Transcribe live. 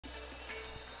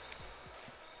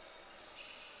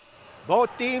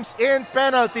Both teams in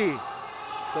penalty.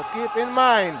 So keep in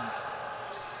mind,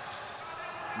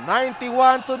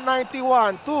 91 to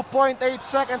 91, 2.8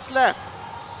 seconds left.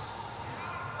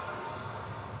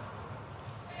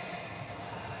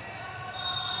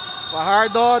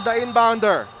 Fajardo, the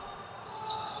inbounder.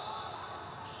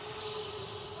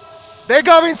 They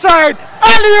go inside.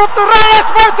 Alley-oop to Reyes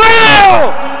for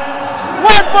two!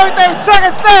 1.8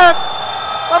 seconds left.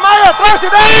 Tamayo throws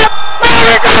it up. Oh,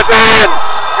 it goes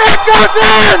in! It goes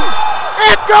in!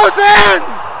 It goes in!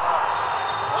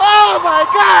 Oh my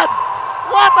God!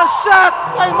 What a shot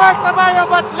by Mark Tamayo,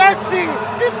 but let's see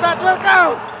if that will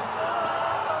count.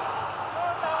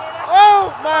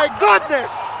 Oh my goodness!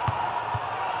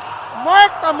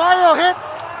 Mark Tamayo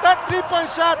hits that three-point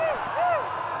shot,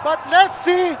 but let's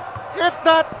see if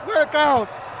that will count.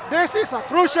 This is a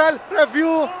crucial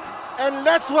review, and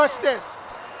let's watch this.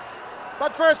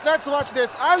 But first, let's watch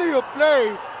this alley-oop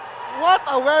play. What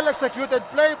a well-executed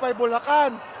play by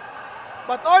Bulacan.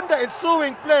 But on the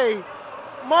ensuing play,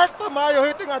 Mark Tamayo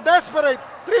hitting a desperate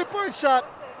three-point shot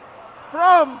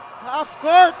from half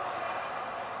court.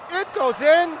 It goes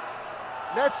in.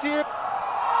 Let's see if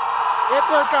it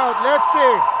will count. Let's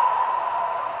see.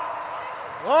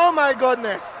 Oh my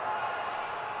goodness.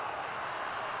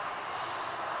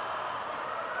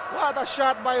 What a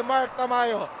shot by Mark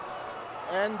Tamayo.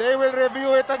 And they will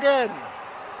review it again.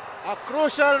 A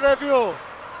crucial review.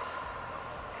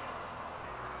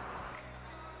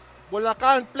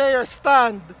 Bulacan players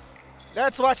stand.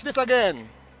 Let's watch this again.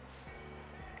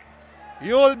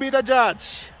 You'll be the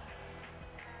judge.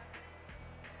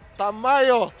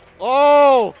 Tamayo.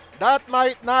 Oh, that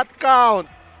might not count.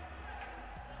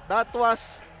 That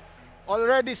was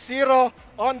already 0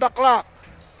 on the clock.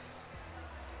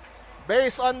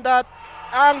 Based on that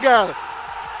angle.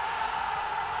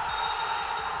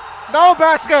 No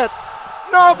basket.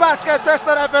 No basket, says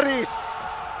the referees.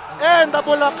 And the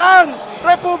Bulacan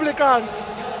Republicans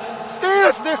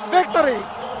steals this victory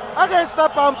against the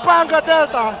Pampanga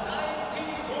Delta.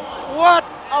 What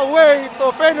a way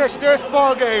to finish this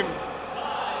ball game.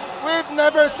 We've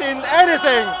never seen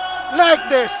anything like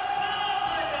this.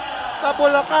 The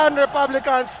Bulacan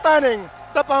Republicans stunning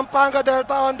the Pampanga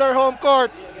Delta on their home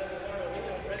court.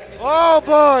 Oh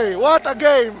boy, what a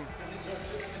game.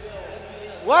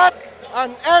 What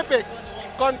an epic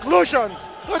conclusion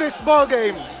to this ball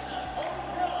game.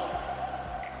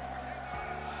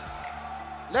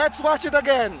 Let's watch it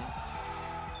again.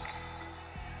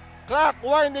 Clock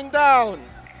winding down.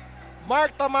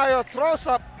 Mark Tamayo throws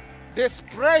up this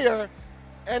prayer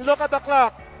and look at the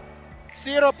clock.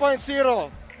 0.0.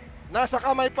 Nasa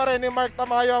kamay pa rin ni Mark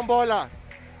Tamayo ang bola.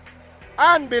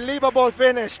 Unbelievable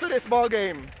finish to this ball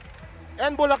game.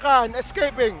 And Bulacan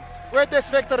escaping with this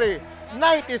victory.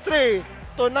 93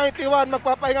 to 91.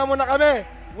 Magpapahinga muna kami.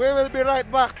 We will be right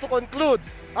back to conclude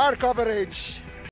our coverage.